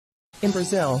In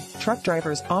Brazil, truck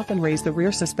drivers often raise the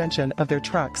rear suspension of their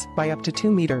trucks by up to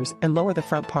 2 meters and lower the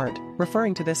front part,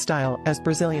 referring to this style as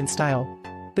Brazilian style.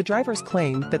 The drivers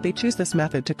claim that they choose this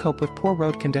method to cope with poor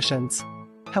road conditions.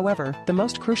 However, the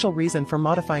most crucial reason for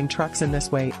modifying trucks in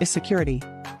this way is security.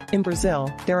 In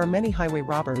Brazil, there are many highway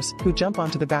robbers who jump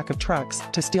onto the back of trucks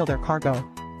to steal their cargo.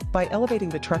 By elevating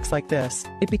the trucks like this,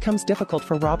 it becomes difficult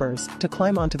for robbers to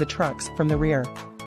climb onto the trucks from the rear.